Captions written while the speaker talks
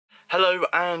Hello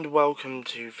and welcome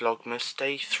to Vlogmas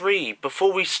Day 3.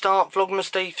 Before we start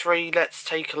Vlogmas Day 3, let's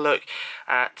take a look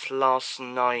at last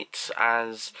night.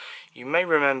 As you may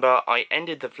remember, I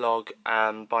ended the vlog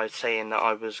by saying that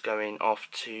I was going off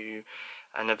to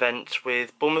an event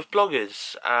with Bournemouth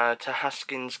bloggers to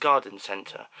Haskins Garden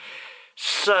Centre.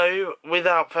 So,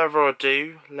 without further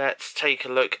ado, let's take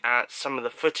a look at some of the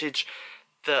footage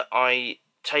that I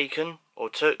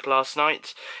took last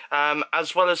night,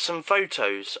 as well as some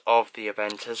photos of the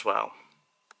event as well.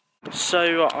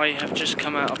 So I have just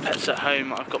come out of Pets at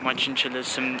Home. I've got my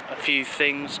chinchillas, a few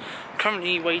things.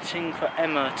 Currently waiting for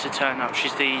Emma to turn up.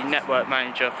 She's the network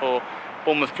manager for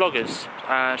Bournemouth bloggers.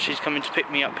 She's coming to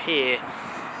pick me up here,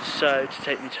 so to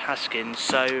take me to Haskins.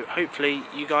 So hopefully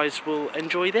you guys will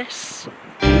enjoy this.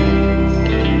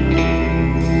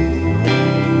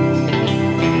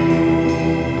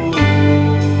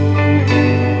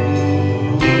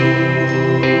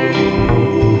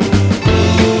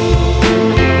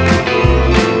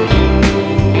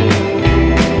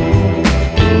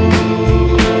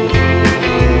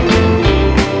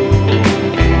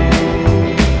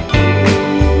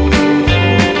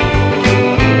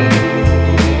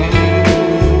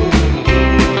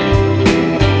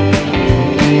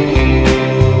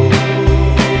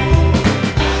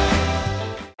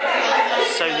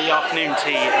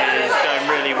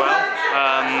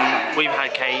 We've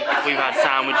had cake, we've had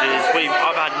sandwiches,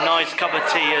 I've had a nice cup of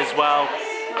tea as well.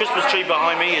 Christmas tree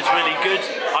behind me is really good,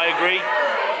 I agree.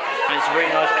 And it's a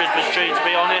really nice Christmas tree, to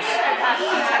be honest.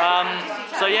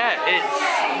 So yeah, it's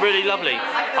really lovely.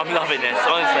 I'm loving this,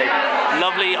 honestly.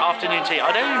 Lovely afternoon tea.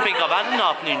 I don't even think I've had an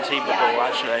afternoon tea before,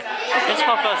 actually. It's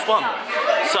my first one.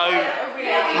 So,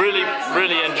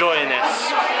 really enjoying this.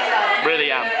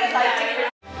 Really am.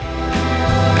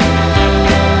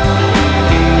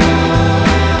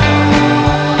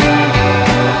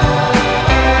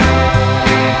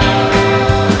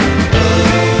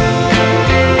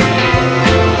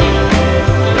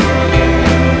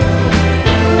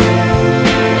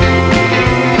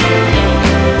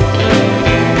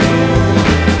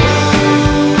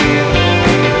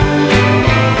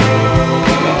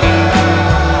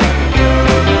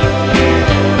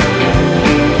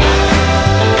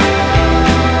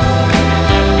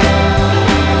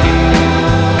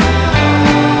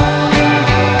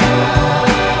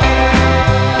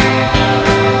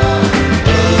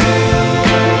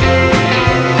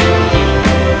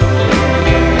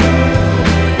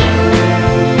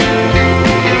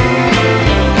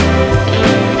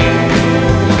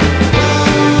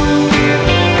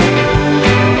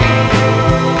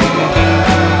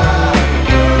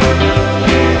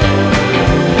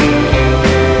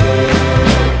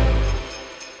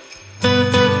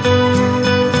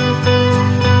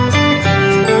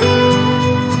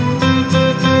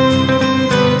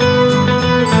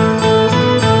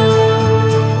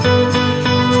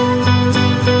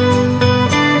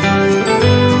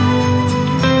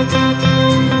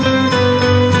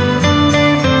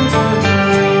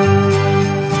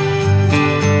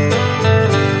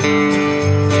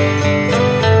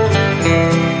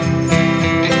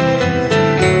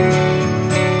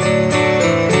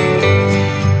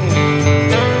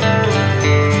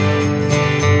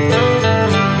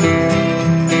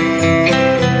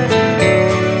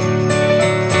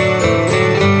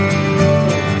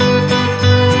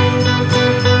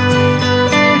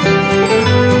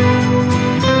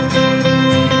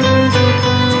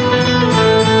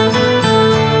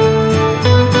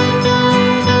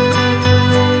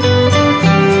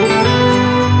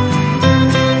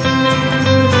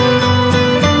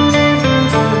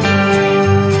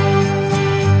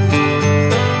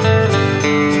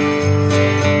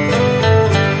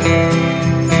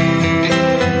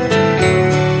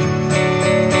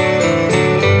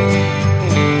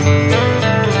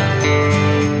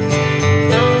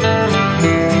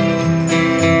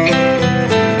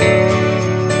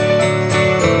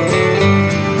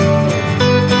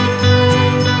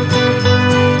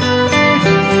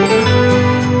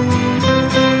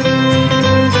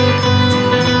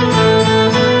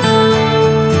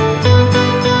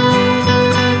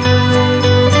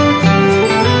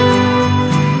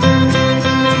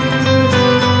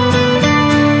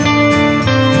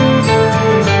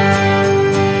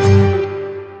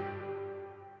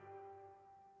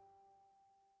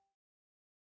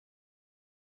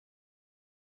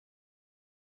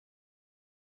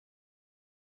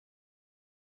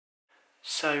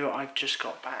 So I've just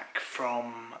got back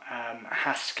from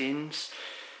Haskins,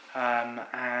 and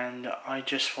I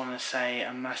just want to say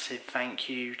a massive thank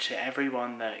you to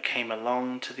everyone that came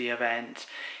along to the event.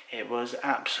 It was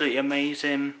absolutely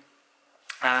amazing,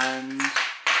 and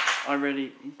I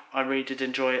really did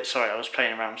enjoy it. Sorry, I was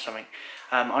playing around with something.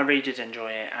 I really did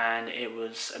enjoy it, and it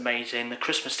was amazing. The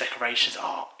Christmas decorations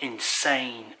are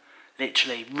insane.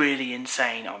 Literally, really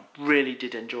insane. I really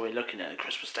did enjoy looking at the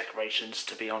Christmas decorations,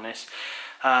 to be honest.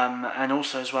 And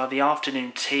also as well, the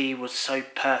afternoon tea was so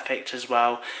perfect as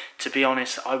well. To be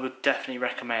honest, I would definitely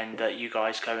recommend that you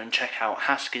guys go and check out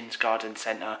Haskins Garden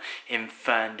Centre in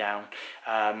Ferndown,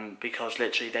 because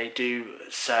literally they do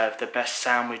serve the best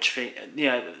sandwich,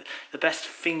 the best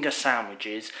finger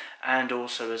sandwiches, and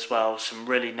also as well some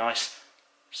really nice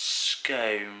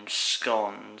scones,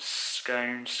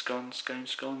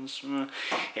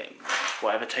 yeah,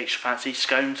 whatever takes your fancy,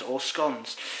 scones or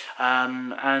scones,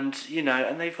 and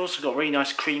they've also got really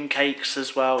nice cream cakes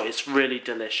as well. It's really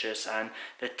delicious, and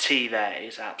the tea there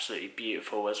is absolutely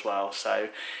beautiful as well. So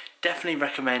definitely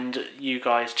recommend you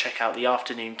guys check out the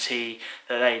afternoon tea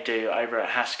that they do over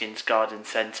at Haskins Garden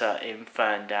Centre in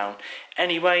Ferndown.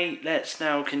 Anyway, let's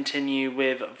now continue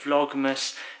with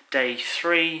Vlogmas Day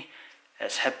 3.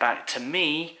 Let's head back to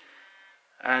me,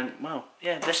 and well,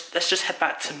 yeah, let's just head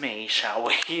back to me, shall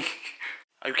we?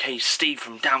 Okay, Steve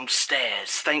from downstairs,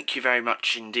 thank you very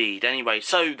much indeed. Anyway,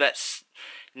 so let's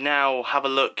now have a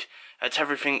look at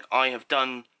everything I have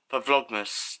done for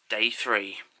Vlogmas Day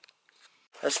 3.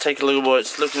 Let's take a look at what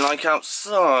it's looking like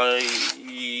outside.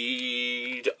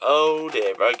 Oh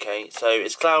dear, okay, so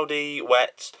it's cloudy,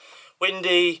 wet,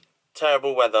 windy,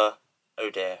 terrible weather,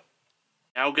 oh dear.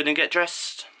 Now gonna get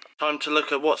dressed. Time to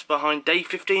look at what's behind day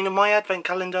 15 of my advent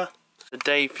calendar. The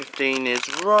day 15 is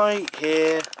right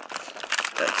here.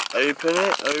 Let's open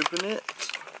it.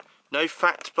 No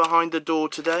fact behind the door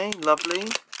today,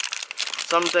 lovely.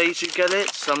 Some days you get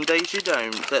it, some days you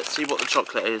don't. Let's see what the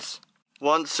chocolate is.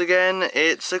 Once again,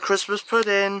 it's a Christmas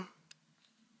pudding.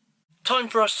 Time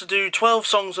for us to do 12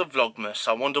 songs of Vlogmas.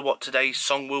 I wonder what today's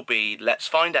song will be. Let's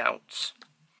find out.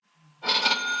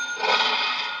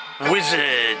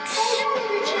 Wizards.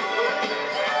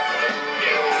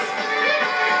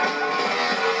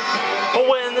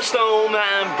 When the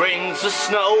snowman brings the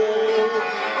snow,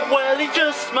 well, he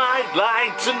just might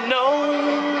like to know.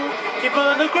 He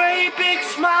put a great big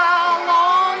smile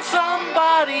on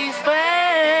somebody's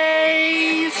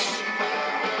face.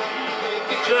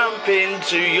 Jump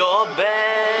into your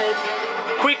bed,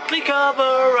 quickly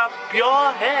cover up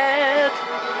your head.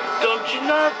 Don't you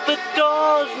knock the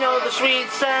doors, know the sweet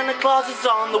Santa Claus is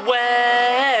on the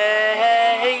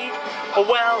way. Oh,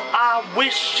 well, I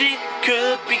wish it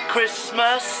could be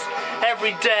Christmas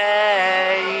every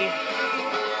day.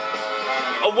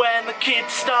 When the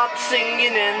kids start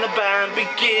singing and the band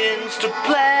begins to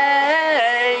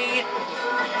play.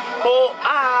 Oh,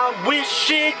 I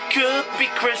wish it could be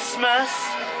Christmas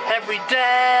every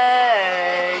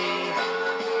day.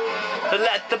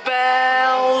 Let the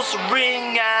bells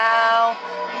ring out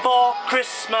for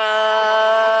Christmas.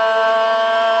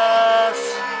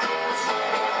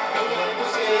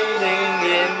 Sitting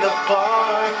in the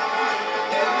park,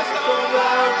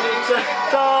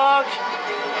 dog,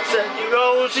 said your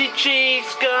rosy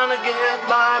cheeks gonna get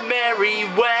my merry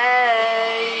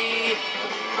way.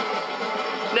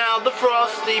 Now the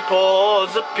frosty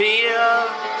paws appear,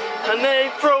 and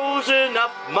they've frozen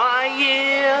up my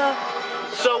ear.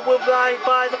 So we'll lie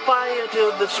by the fire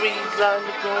till the sweet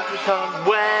Santa Claus come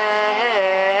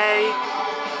way.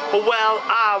 Well,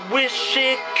 I wish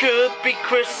it could be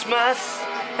Christmas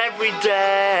every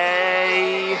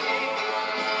day.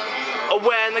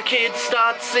 When the kids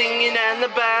start singing and the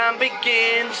band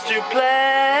begins to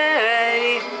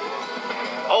play.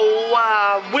 Oh,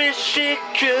 I wish it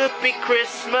could be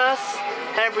Christmas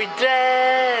every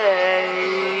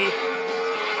day.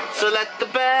 So let the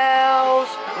bells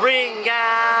ring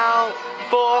out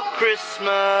for Christmas.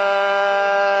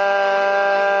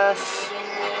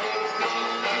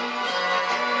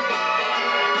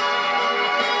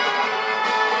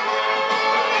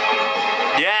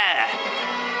 Yeah.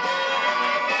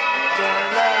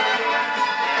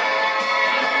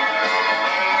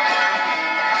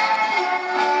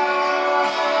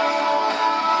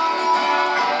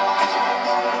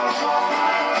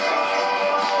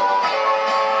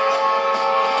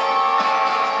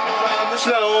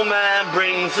 Snowman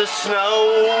brings the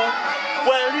snow.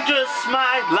 Well, you just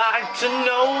might like to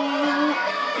know.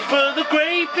 He's put a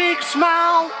great big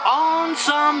smile on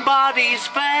somebody's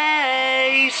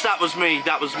face. That was me.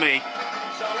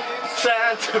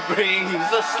 Santa brings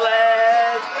the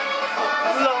sled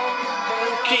along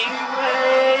the King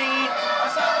Way.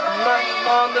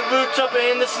 On the rooftop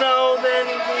in the snow, then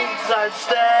he thinks I'd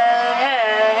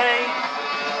stay.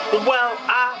 Well,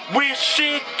 I wish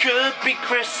it could be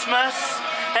Christmas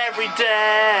every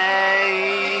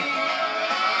day.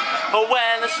 Oh,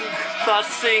 when I start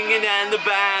singing and the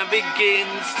band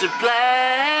begins to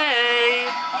play.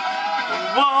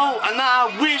 Whoa, and I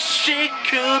wish it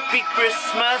could be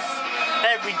Christmas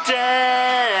every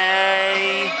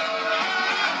day.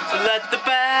 So let the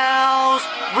bells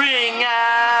ring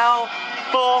out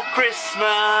for Christmas.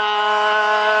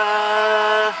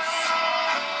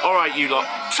 Alright, you lot,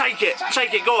 take it,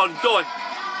 go on, go on.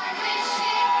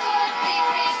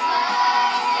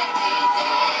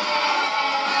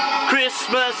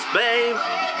 Christmas, babe.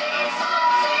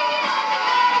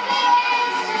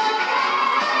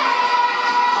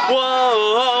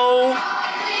 Whoa.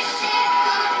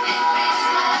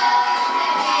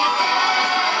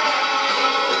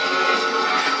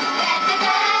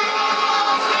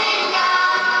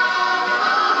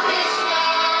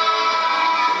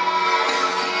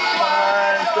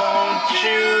 Why don't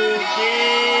you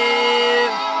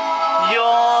give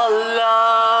your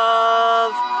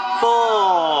love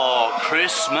for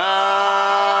Christmas?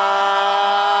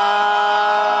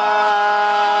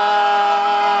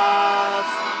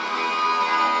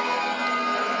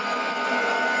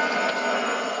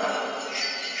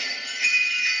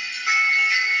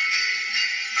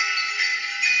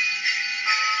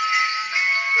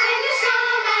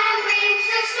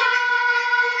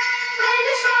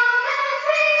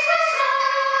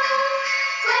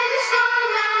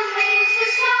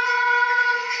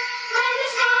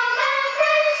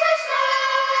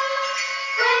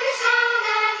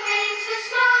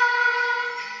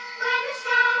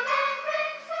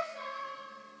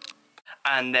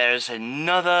 And there's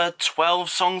another 12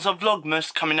 songs of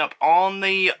Vlogmas coming up on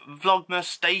the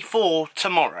Vlogmas Day 4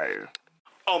 tomorrow.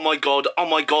 Oh my god, oh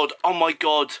my god, oh my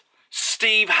god.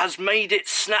 Steve has made it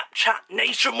Snapchat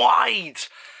nationwide.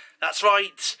 That's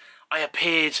right, I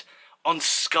appeared on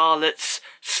Scarlett's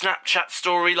Snapchat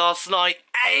story last night.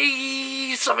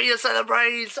 Hey, something to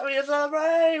celebrate,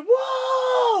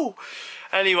 whoa!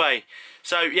 Anyway,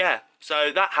 so yeah.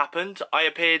 So that happened. I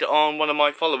appeared on one of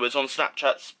my followers on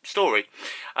Snapchat's story.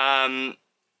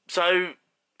 So,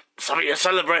 something to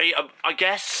celebrate, I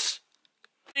guess.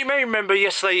 You may remember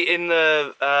yesterday in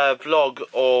the vlog,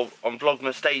 or on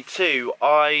Vlogmas Day 2,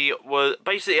 I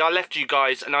left you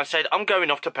guys and I said, I'm going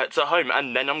off to Pets at Home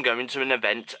and then I'm going to an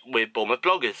event with Bournemouth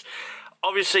bloggers.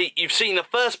 Obviously, you've seen the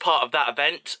first part of that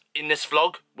event in this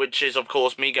vlog, which is, of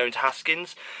course, me going to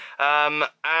Haskins. And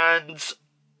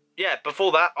yeah,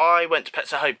 before that, I went to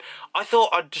Pets at Home. I thought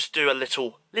I'd just do a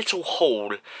little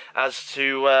haul as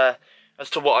to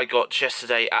what I got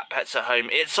yesterday at Pets at Home.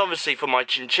 It's obviously for my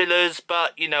chinchillas,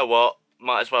 but you know what?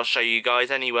 Might as well show you guys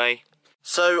anyway.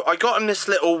 So I got them this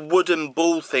little wooden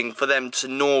ball thing for them to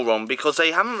gnaw on, because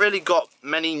they haven't really got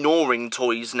many gnawing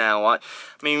toys now. I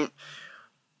mean,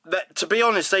 to be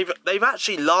honest, they've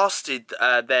actually lasted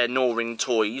their gnawing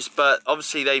toys, but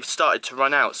obviously they've started to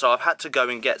run out, so I've had to go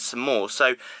and get some more.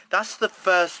 So that's the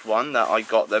first one that I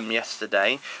got them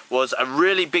yesterday, was a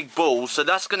really big ball, so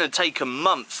that's going to take them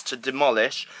months to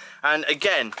demolish. And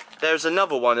again, there's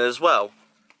another one as well.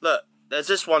 Look, there's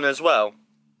this one as well.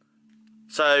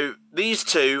 So these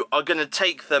two are going to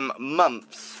take them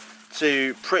months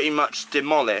to pretty much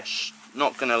demolish,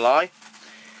 not going to lie.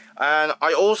 And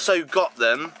I also got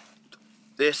them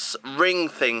this ring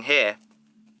thing here.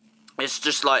 It's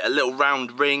just like a little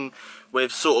round ring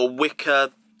with sort of wicker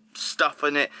stuff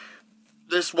in it.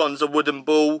 This one's a wooden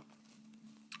ball.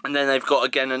 And then they've got,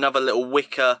 again, another little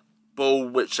wicker ball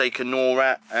which they can gnaw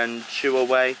at and chew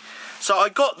away. So I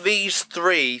got these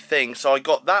three things. So I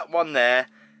got that one there,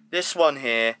 this one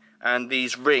here, and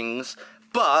these rings.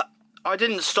 But I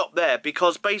didn't stop there,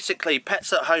 because basically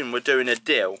Pets at Home were doing a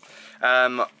deal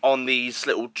on these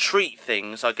little treat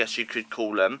things, I guess you could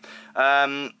call them.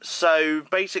 So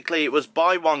basically it was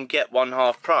buy one get one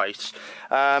half price.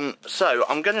 So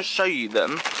I'm going to show you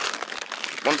them.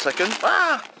 1 second.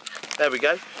 There we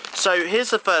go. So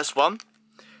here's the first one.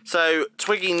 So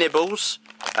Twiggy Nibbles,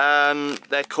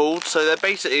 they're called. So they're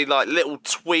basically like little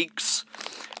twigs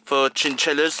for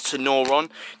chinchillas to gnaw on.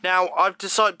 Now I've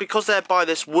decided, because they're by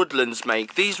this Woodlands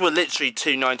make, these were literally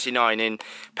 $2.99 in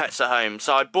Pets at Home,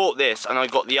 so I bought this and I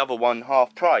got the other one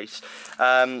half price,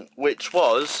 which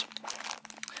was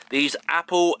these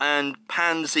apple and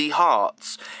pansy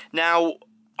hearts. Now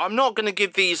I'm not going to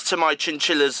give these to my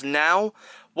chinchillas now.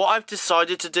 What I've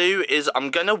decided to do is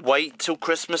I'm going to wait till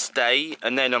Christmas Day,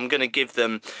 and then I'm going to give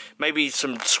them maybe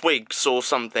some twigs or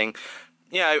something,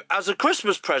 you know, as a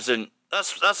Christmas present.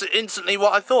 That's instantly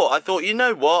what I thought. I thought, you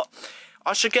know what?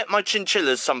 I should get my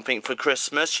chinchillas something for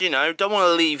Christmas, you know. Don't want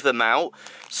to leave them out.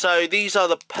 So these are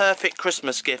the perfect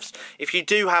Christmas gifts. If you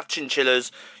do have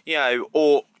chinchillas, you know,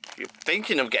 or you're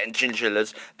thinking of getting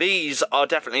chinchillas, these are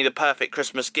definitely the perfect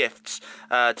Christmas gifts,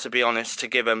 to be honest, to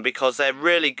give them, because they're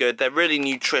really good, they're really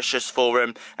nutritious for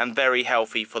them, and very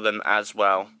healthy for them as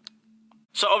well.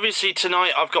 So obviously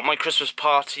tonight I've got my Christmas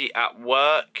party at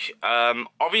work.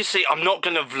 Obviously I'm not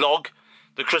going to vlog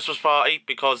the Christmas party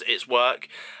because it's work,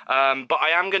 but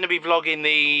I am going to be vlogging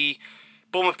the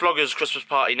Bournemouth Bloggers Christmas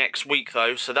party next week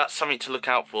though, so that's something to look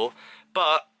out for.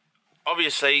 But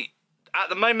obviously at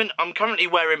the moment I'm currently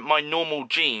wearing my normal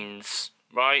jeans,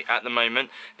 right, at the moment.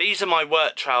 These are my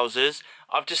work trousers.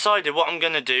 I've decided what I'm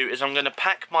going to do is I'm going to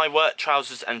pack my work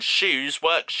trousers and shoes,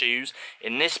 work shoes,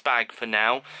 in this bag for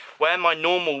now. Wear my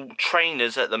normal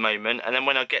trainers at the moment, and then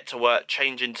when I get to work,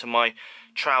 change into my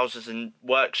trousers and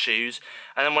work shoes.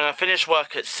 And then when I finish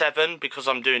work at 7, because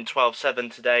I'm doing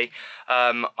 12/7 today,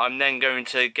 I'm then going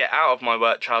to get out of my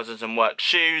work trousers and work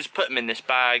shoes, put them in this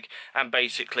bag, and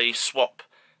basically swap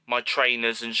my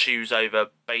trainers and shoes over,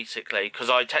 basically, because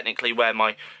I technically wear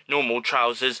my normal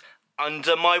trousers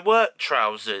under my work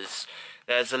trousers.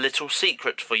 There's a little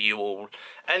secret for you all.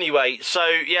 Anyway, so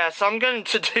yeah, so I'm going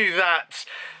to do that,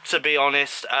 to be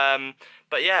honest.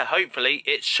 But yeah, hopefully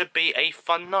it should be a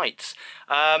fun night.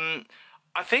 I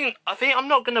think I'm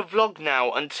not going to vlog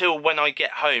now until when I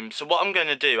get home. So what I'm going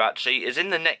to do actually is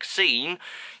in the next scene,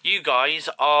 you guys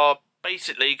are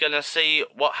basically going to see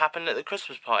what happened at the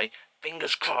Christmas party.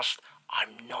 Fingers crossed,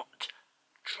 I'm not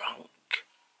drunk.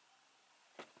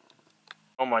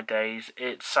 On my days,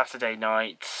 it's Saturday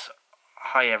night.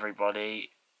 Hi everybody.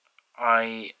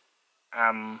 I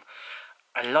am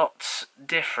a lot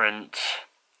different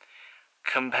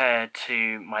compared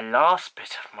to my last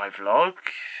bit of my vlog.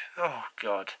 Oh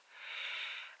god.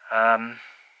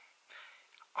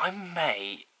 I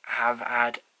may have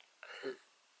had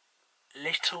a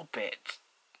little bit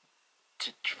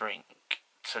to drink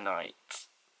tonight,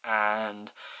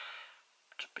 and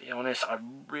to be honest, I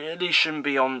really shouldn't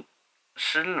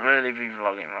really be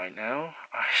vlogging right now.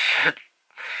 I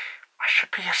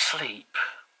should be asleep.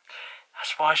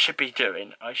 That's what I should be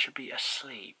doing. I should be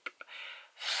asleep.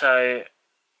 So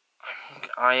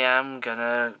I am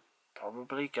gonna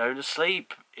probably go to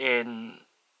sleep in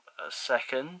a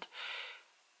second.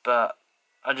 But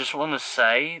I just want to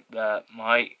say that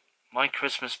my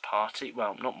Christmas party,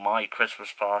 well, not my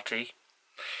Christmas party.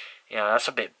 Yeah, that's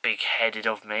a bit big-headed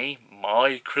of me.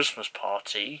 My Christmas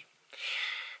party.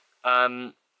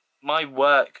 My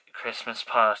work Christmas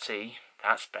party,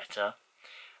 that's better,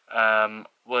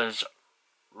 was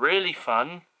really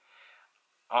fun.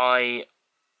 I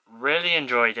really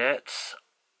enjoyed it.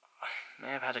 I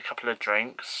may have had a couple of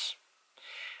drinks,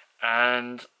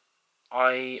 and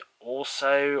I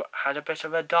also had a bit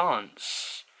of a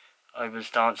dance. I was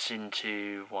dancing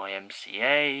to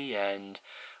YMCA, and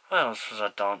what else was I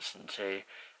dancing to?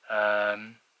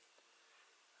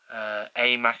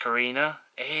 A Macarena,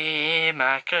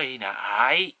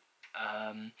 aye.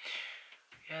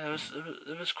 Yeah,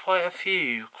 there was quite a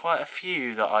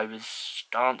few that I was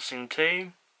dancing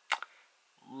to.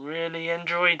 Really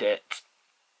enjoyed it.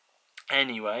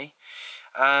 Anyway,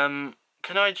 can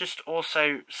I just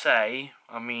also say,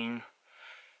 I mean,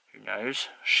 who knows?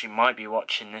 She might be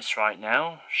watching this right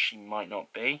now. She might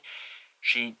not be.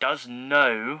 She does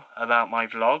know about my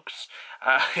vlogs,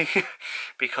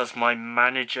 because my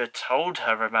manager told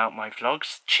her about my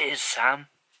vlogs. Cheers, Sam.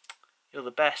 You're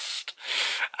the best,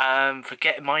 for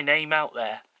getting my name out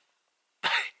there.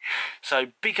 So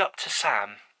big up to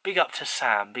Sam. Big up to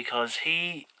Sam, because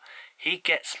he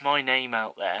gets my name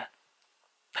out there.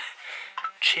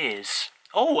 Cheers.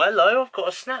 Oh, hello, I've got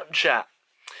a Snapchat.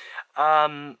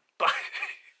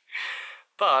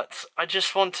 But I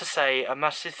just want to say a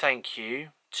massive thank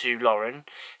you to Lauren,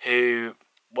 who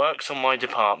works on my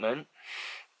department,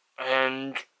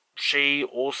 and she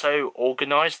also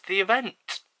organised the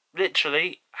event.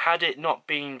 Literally, had it not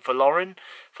been for Lauren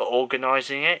for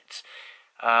organising it,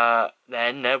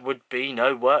 then there would be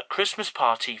no work Christmas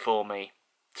party for me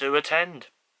to attend.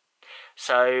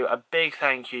 So a big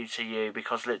thank you to you,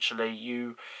 because literally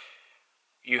you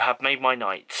have made my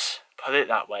night. Put it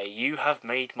that way, you have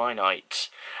made my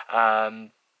night,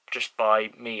 just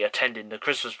by me attending the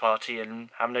Christmas party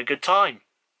and having a good time.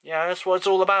 Yeah, that's what it's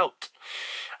all about.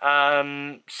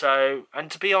 So, and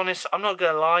to be honest, I'm not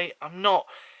gonna lie, I'm not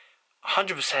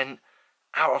 100%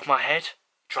 out of my head,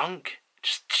 drunk,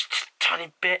 just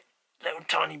tiny bit, little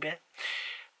tiny bit.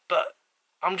 But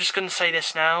I'm just gonna say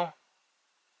this now,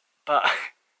 but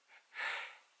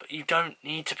you don't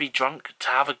need to be drunk to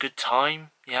have a good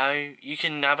time. You know, you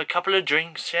can have a couple of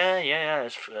drinks, yeah,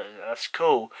 that's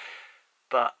cool.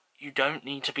 But you don't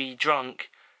need to be drunk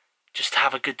just to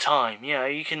have a good time. You know,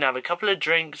 you can have a couple of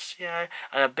drinks, you know,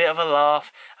 and a bit of a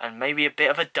laugh, and maybe a bit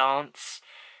of a dance.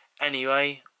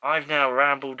 Anyway, I've now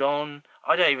rambled on.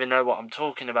 I don't even know what I'm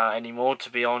talking about anymore, to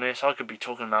be honest. I could be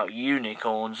talking about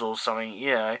unicorns or something,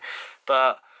 you know.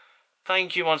 But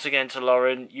thank you once again to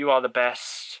Lauren. You are the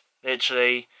best,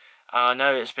 literally. I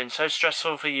know it's been so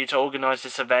stressful for you to organise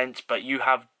this event, but you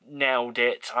have nailed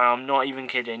it. I'm not even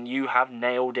kidding. You have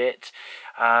nailed it.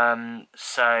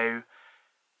 So,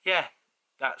 yeah,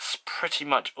 that's pretty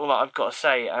much all that I've got to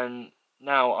say. And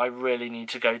now I really need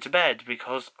to go to bed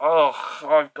because,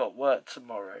 I've got work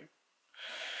tomorrow.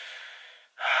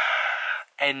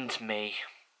 End me.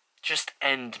 Just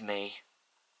end me.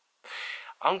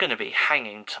 I'm going to be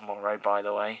hanging tomorrow, by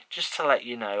the way. Just to let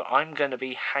you know, I'm going to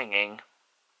be hanging.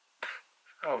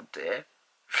 Oh dear.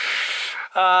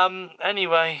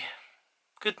 Anyway,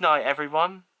 good night,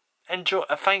 everyone. Enjoy.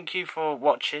 Thank you for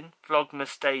watching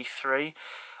Vlogmas Day 3.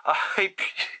 I hope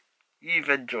you've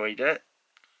enjoyed it.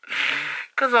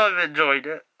 Because I've enjoyed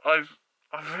it. I've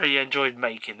really enjoyed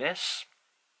making this.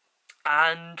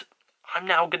 And I'm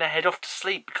now going to head off to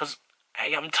sleep because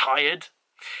A, I'm tired.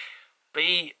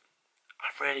 B,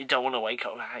 I really don't want to wake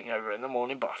up with a hangover in the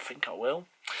morning, but I think I will.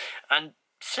 And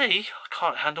C, I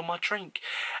can't handle my drink.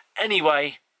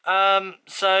 Anyway,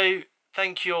 so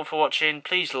thank you all for watching.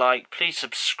 Please like, please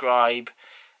subscribe,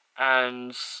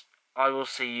 and I will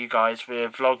see you guys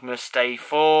with Vlogmas Day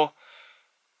 4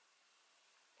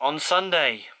 on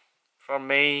Sunday. From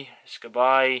me, it's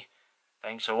goodbye.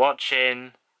 Thanks for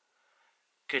watching.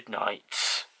 Good night.